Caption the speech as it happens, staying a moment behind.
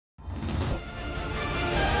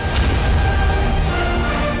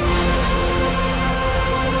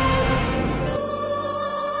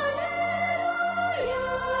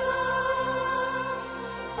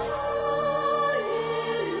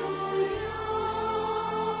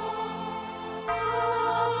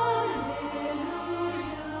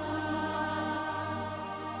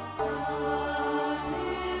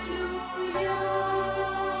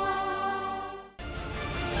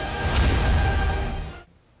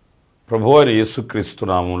ప్రభువైన యేసుక్రీస్తు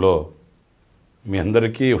నామములో మీ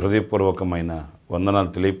అందరికీ హృదయపూర్వకమైన వందనాలు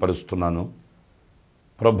తెలియపరుస్తున్నాను.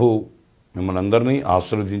 ప్రభు మిమ్మల్ని అందరినీ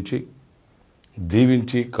ఆశీర్వదించి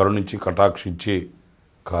దీవించి కరుణించి కటాక్షించి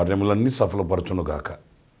కార్యములన్నీ సఫలపరచునుగాక.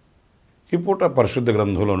 ఈ పూట పరిశుద్ధ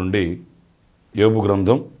గ్రంథంలో నుండి యోబు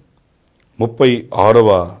గ్రంథం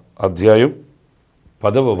 36వ అధ్యాయం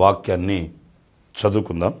 10వ వాక్యాన్ని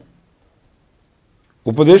చదువుకుందాం.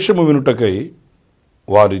 ఉపదేశము వినుటకై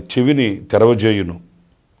వారి చెవిని తెరవజేయును,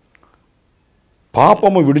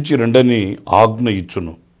 పాపము విడిచి రెండని ఆజ్ఞ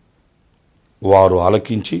ఇచ్చును. వారు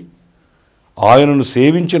ఆలకించి ఆయనను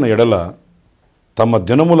సేవించిన ఎడల తమ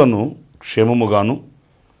దినములను క్షేమముగాను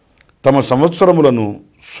తమ సంవత్సరములను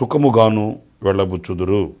సుఖముగాను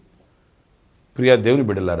వెళ్ళబుచ్చుదురు. ప్రియా దేవుని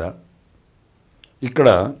బిడ్డలారా, ఇక్కడ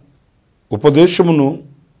ఉపదేశమును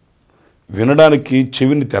వినడానికి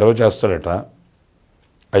చెవిని తెరవచేస్తాడట.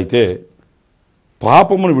 అయితే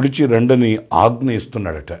పాపమును విడిచి రెండని ఆజ్ఞ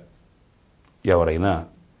ఇస్తున్నాడట. ఎవరైనా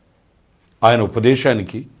ఆయన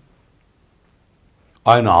ఉపదేశానికి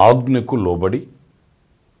ఆయన ఆజ్ఞకు లోబడి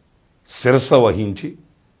శిరస వహించి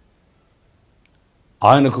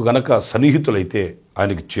ఆయనకు గనక సన్నిహితులైతే,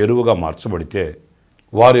 ఆయనకు చేరువగా మార్చబడితే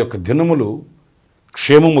వారి యొక్క దినములు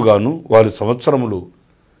క్షేమముగాను వారి సంవత్సరములు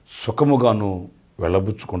సుఖముగాను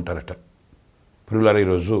వెళ్ళబుచ్చుకుంటారట. ప్రియులారా,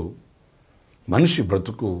 ఈరోజు మనిషి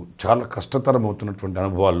బ్రతుకు చాలా కష్టతరమవుతున్నటువంటి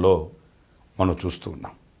అనుభవాల్లో మనం చూస్తూ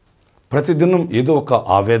ఉన్నాం. ప్రతిదినం ఏదో ఒక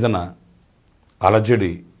ఆవేదన,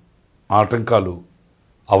 అలజడి, ఆటంకాలు,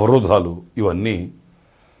 అవరోధాలు ఇవన్నీ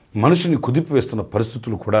మనిషిని కుదిపివేస్తున్న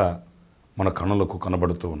పరిస్థితులు కూడా మన కన్నులకు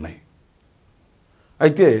కనబడుతూ ఉన్నాయి.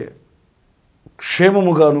 అయితే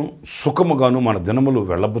క్షేమముగాను సుఖముగాను మన దినములు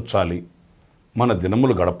వెళ్ళబుచ్చాలి, మన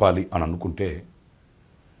దినములు గడపాలి అని అనుకుంటే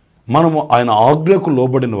మనము ఆయన ఆజ్ఞకు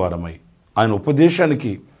లోబడిన వారమై ఆయన ఉపదేశానికి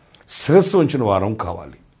శిరస్సు ఉంచిన వారం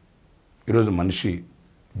కావాలి. ఈరోజు మనిషి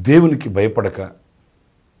దేవునికి భయపడక,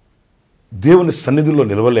 దేవుని సన్నిధిలో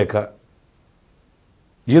నిలవలేక,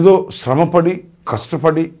 ఏదో శ్రమపడి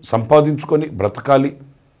కష్టపడి సంపాదించుకొని బ్రతకాలి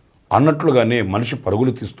అన్నట్లుగానే మనిషి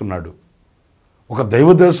పరుగులు తీస్తున్నాడు. ఒక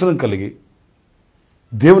దైవ దర్శనం కలిగి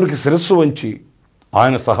దేవునికి శిరస్సు వంచి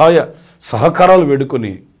ఆయన సహకారాలు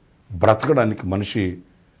వేడుకొని బ్రతకడానికి మనిషి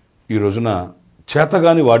ఈ రోజున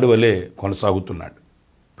చేతగాని వాడి వలె కొనసాగుతున్నాడు.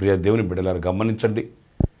 ప్రియ దేవుని బిడ్డలారా, గమనించండి.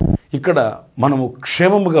 ఇక్కడ మనము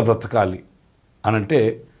క్షేమముగా బ్రతకాలి అనంటే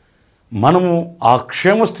మనము ఆ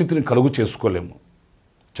క్షేమ స్థితిని కలుగు చేసుకోలేము.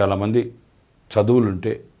 చాలామంది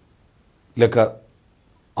చదువులుంటే, లేక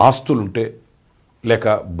ఆస్తులుంటే, లేక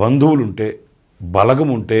బంధువులుంటే,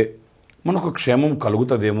 బలగం ఉంటే మనకు క్షేమం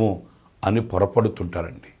కలుగుతుందేమో అని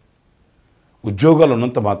పొరపడుతుంటారండి. ఉద్యోగాలు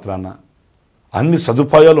ఉన్నంత మాత్రాన, అన్ని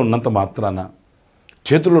సదుపాయాలు ఉన్నంత మాత్రాన,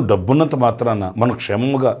 చేతుల్లో డబ్బున్నంత మాత్రాన మనం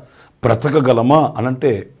క్షేమముగా బ్రతకగలమా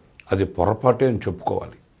అనంటే అది పొరపాటే అని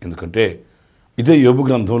చెప్పుకోవాలి. ఎందుకంటే ఇదే యోబు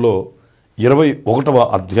గ్రంథంలో 21వ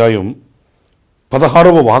అధ్యాయం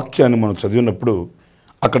 16వ వాక్యాన్ని మనం చదివినప్పుడు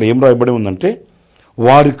అక్కడ ఏం రాయబడి ఉందంటే,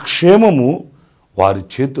 వారి క్షేమము వారి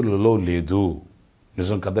చేతులలో లేదు.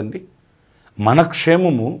 నిజం కదండి. మన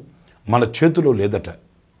క్షేమము మన చేతిలో లేదట.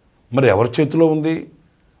 మరి ఎవరి చేతిలో ఉంది?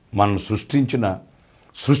 మనం సృష్టించిన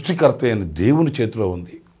సృష్టికర్త అయిన దేవుని చేతిలో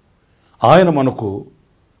ఉంది. ఆయన మనకు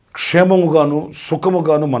క్షేమముగాను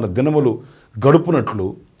సుఖముగాను మన దినములు గడుపునట్లు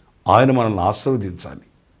ఆయన మనల్ని ఆశీర్వదించాలి,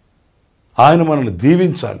 ఆయన మనల్ని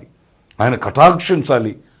దీవించాలి, ఆయన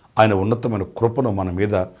కటాక్షించాలి, ఆయన ఉన్నతమైన కృపను మన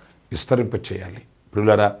మీద విస్తరింపచేయాలి.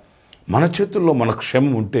 ప్రియులారా, మన చేతుల్లో మన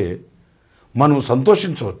క్షేమం ఉంటే మనం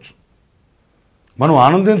సంతోషించవచ్చు, మనం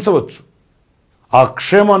ఆనందించవచ్చు, ఆ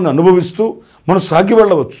క్షేమాన్ని అనుభవిస్తూ మనం సాగి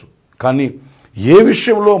వెళ్ళవచ్చు. కానీ ఏ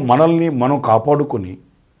విషయంలో మనల్ని మనం కాపాడుకొని,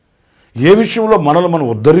 ఏ విషయంలో మనల్ని మనం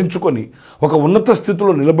ఉద్ధరించుకొని ఒక ఉన్నత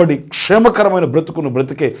స్థితిలో నిలబడి క్షేమకరమైన బ్రతుకును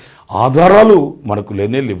బ్రతికే ఆధారాలు మనకు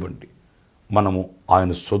లేనివ్వండి. మనము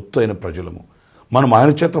ఆయన సొత్తు అయిన ప్రజలము, మనం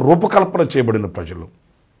ఆయన చేత రూపకల్పన చేయబడిన ప్రజలు.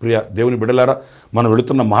 ప్రియ దేవుని బిడ్డలారా, మనం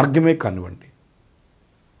వెళుతున్న మార్గమే కానివ్వండి,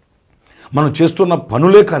 మనం చేస్తున్న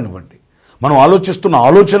పనులే కానివ్వండి, మనం ఆలోచిస్తున్న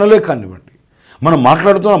ఆలోచనలే కానివ్వండి, మనం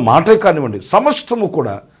మాట్లాడుతున్న మాటే కానివ్వండి, సమస్తము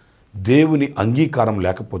కూడా దేవుని అంగీకారం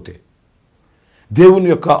లేకపోతే, దేవుని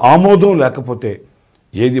యొక్క ఆమోదం లేకపోతే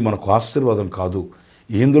ఏది మనకు ఆశీర్వాదం కాదు.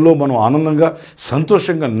 ఇందులో మనం ఆనందంగా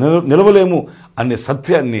సంతోషంగా నిలవలేము అనే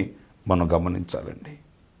సత్యాన్ని మనం గమనించాలండి.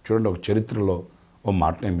 చూడండి, ఒక చరిత్రలో ఓ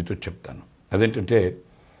మాట నేను మీతో చెప్తాను. అదేంటంటే,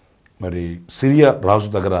 మరి సిరియా రాజు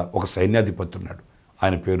దగ్గర ఒక సైన్యాధిపతి ఉన్నాడు.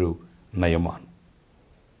 ఆయన పేరు నయమాన్.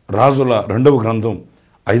 రాజుల 2వ గ్రంథం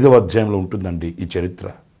 5వ అధ్యాయంలో ఉంటుందండి ఈ చరిత్ర.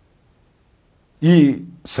 ఈ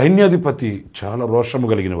సైన్యాధిపతి చాలా రోషము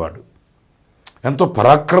కలిగినవాడు, ఎంతో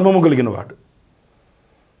పరాక్రమము కలిగినవాడు.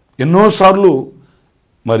 ఎన్నోసార్లు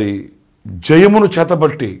మరి జయమును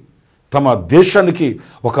చేతబట్టి తమ దేశానికి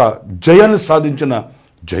ఒక జయాన్ని సాధించిన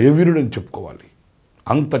జయవీరుడని చెప్పుకోవాలి.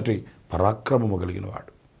 అంతటి పరాక్రమము కలిగిన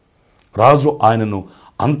వాడు. రాజు ఆయనను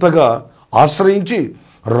అంతగా ఆశ్రయించి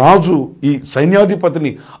రాజు ఈ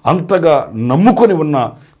సైన్యాధిపతిని అంతగా నమ్ముకొని ఉన్న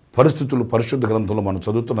పరిస్థితులు పరిశుద్ధ గ్రంథంలో మనం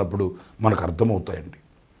చదువుతున్నప్పుడు మనకు అర్థమవుతాయండి.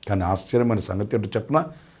 కానీ ఆశ్చర్యమైన సంగతి ఏంటో చెప్పిన,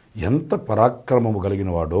 ఎంత పరాక్రమము కలిగిన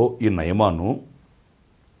వాడో ఈ నయమాను,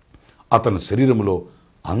 అతని శరీరంలో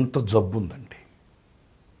అంత జబ్బు ఉందండి.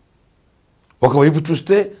 ఒకవైపు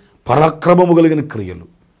చూస్తే పరాక్రమము కలిగిన క్రియలు,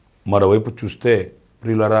 మరోవైపు చూస్తే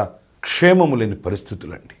ప్రియులారా క్షేమము లేని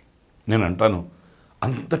పరిస్థితులండి. నేను అంటాను,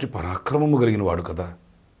 అంతటి పరాక్రమము కలిగిన వాడు కదా,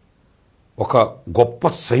 ఒక గొప్ప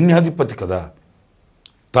సైన్యాధిపతి కదా,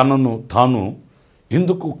 తనను తాను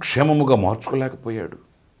ఎందుకు క్షేమముగా మార్చుకోలేకపోయాడు?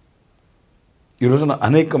 ఈ రోజున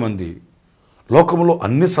అనేక మంది లోకములో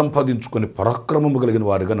అన్ని సంపాదించుకొని పరాక్రమము కలిగిన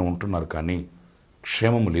వారుగానే ఉంటున్నారు, కానీ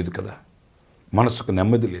క్షేమము లేదు కదా, మనసుకు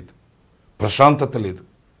నెమ్మది లేదు, ప్రశాంతత లేదు.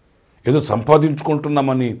 ఏదో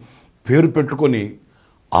సంపాదించుకుంటున్నామని పేరు పెట్టుకొని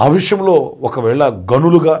ఆ విషయంలో ఒకవేళ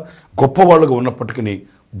గనులుగా గొప్పవాళ్ళుగా ఉన్నప్పటికీ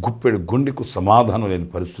గుప్పెడు గుండెకు సమాధానం లేని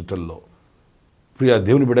పరిస్థితుల్లో ప్రియ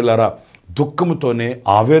దేవుని బిడ్డలారా, దుఃఖముతోనే,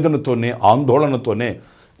 ఆవేదనతోనే, ఆందోళనతోనే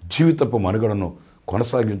జీవితపు మనుగడను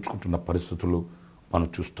కొనసాగించుకుంటున్న పరిస్థితులు మనం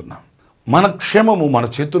చూస్తున్నాం. మన క్షేమము మన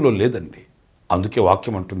చేతుల్లో లేదండి. అందుకే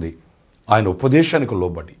వాక్యం అంటుంది, ఆయన ఉపదేశానికి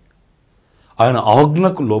లోబడి, ఆయన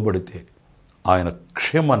ఆజ్ఞకు లోబడితే ఆయన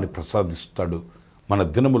క్షేమాన్ని ప్రసాదిస్తాడు, మన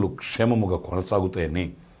దినములు క్షేమముగా కొనసాగుతాయని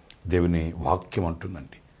దేవుని వాక్యం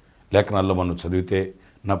అంటుందండి. లేఖనాల్లో మనం చదివితే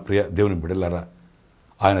నా ప్రియ దేవుని బిడ్డలారా,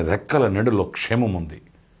 ఆయన రెక్కల నీడలో క్షేమం ఉంది,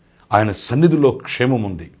 ఆయన సన్నిధిలో క్షేమం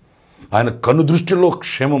ఉంది, ఆయన కనుదృష్టిలో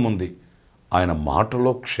క్షేమం ఉంది, ఆయన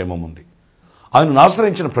మాటలో క్షేమం ఉంది. ఆయనను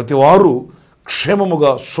ఆశ్రయించిన ప్రతి వారు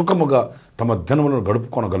క్షేమముగా సుఖముగా తమ దినములను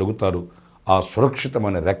గడుపుకొనగలుగుతారు. ఆ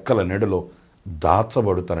సురక్షితమైన రెక్కల నీడలో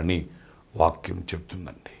దాచబడుతారని వాక్యం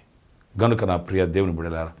చెప్తుందండి. గనుక నా ప్రియ దేవుని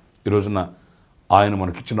బిడ్డలారా, ఈ రోజున ఆయన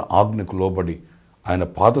మనకిచ్చిన ఆజ్ఞకు లోబడి ఆయన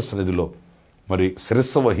పాద సన్నిధిలో మరి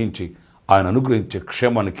శిరస్సు వహించి ఆయన అనుగ్రహించే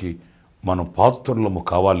క్షేమానికి మనం పాత్రులము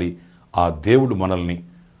కావాలి. ఆ దేవుడు మనల్ని,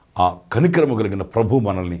 ఆ కనికరము కలిగిన ప్రభు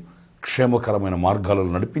మనల్ని క్షేమకరమైన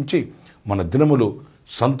మార్గాలలో నడిపించి మన దినములు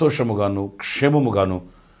సంతోషముగాను, క్షేమముగాను,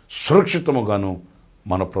 సురక్షితముగాను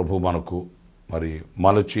మన ప్రభు మనకు మరి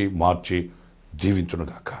మార్చి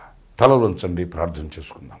జీవించునుగాక. తలలోంచండి, ప్రార్థన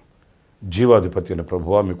చేసుకుందాం. జీవాధిపతి అయిన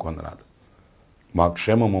ప్రభువా, మీకు వందనాలు. మా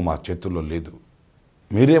క్షేమము మా చేతుల్లో లేదు,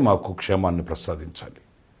 మీరే మాకు క్షేమాన్ని ప్రసాదించాలి.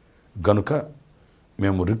 గనుక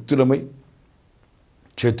మేము రిక్తులమై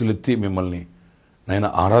చేతులెత్తి మిమ్మల్ని నైనా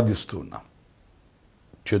ఆరాధిస్తూ ఉన్నాం,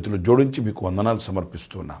 చేతులు జోడించి మీకు వందనాలు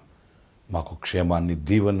సమర్పిస్తూ ఉన్నాం. మాకు క్షేమాన్ని,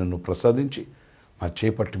 దీవెనను ప్రసాదించి మా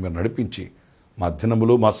చేపట్టి మీరు నడిపించి మా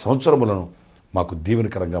దినములు, మా సంవత్సరములను మాకు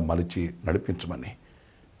దీవెనకరంగా మలిచి నడిపించమని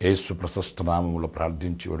యేసు ప్రశస్త నామములో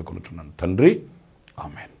ప్రార్థించి వేడుకొనుచున్నాను తండ్రి.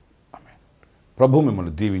 ఆమెన్. ఆమెన్. ప్రభు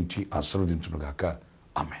మిమ్మల్ని దీవించి ఆశీర్వదించునుగాక.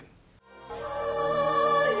 ఆమెన్.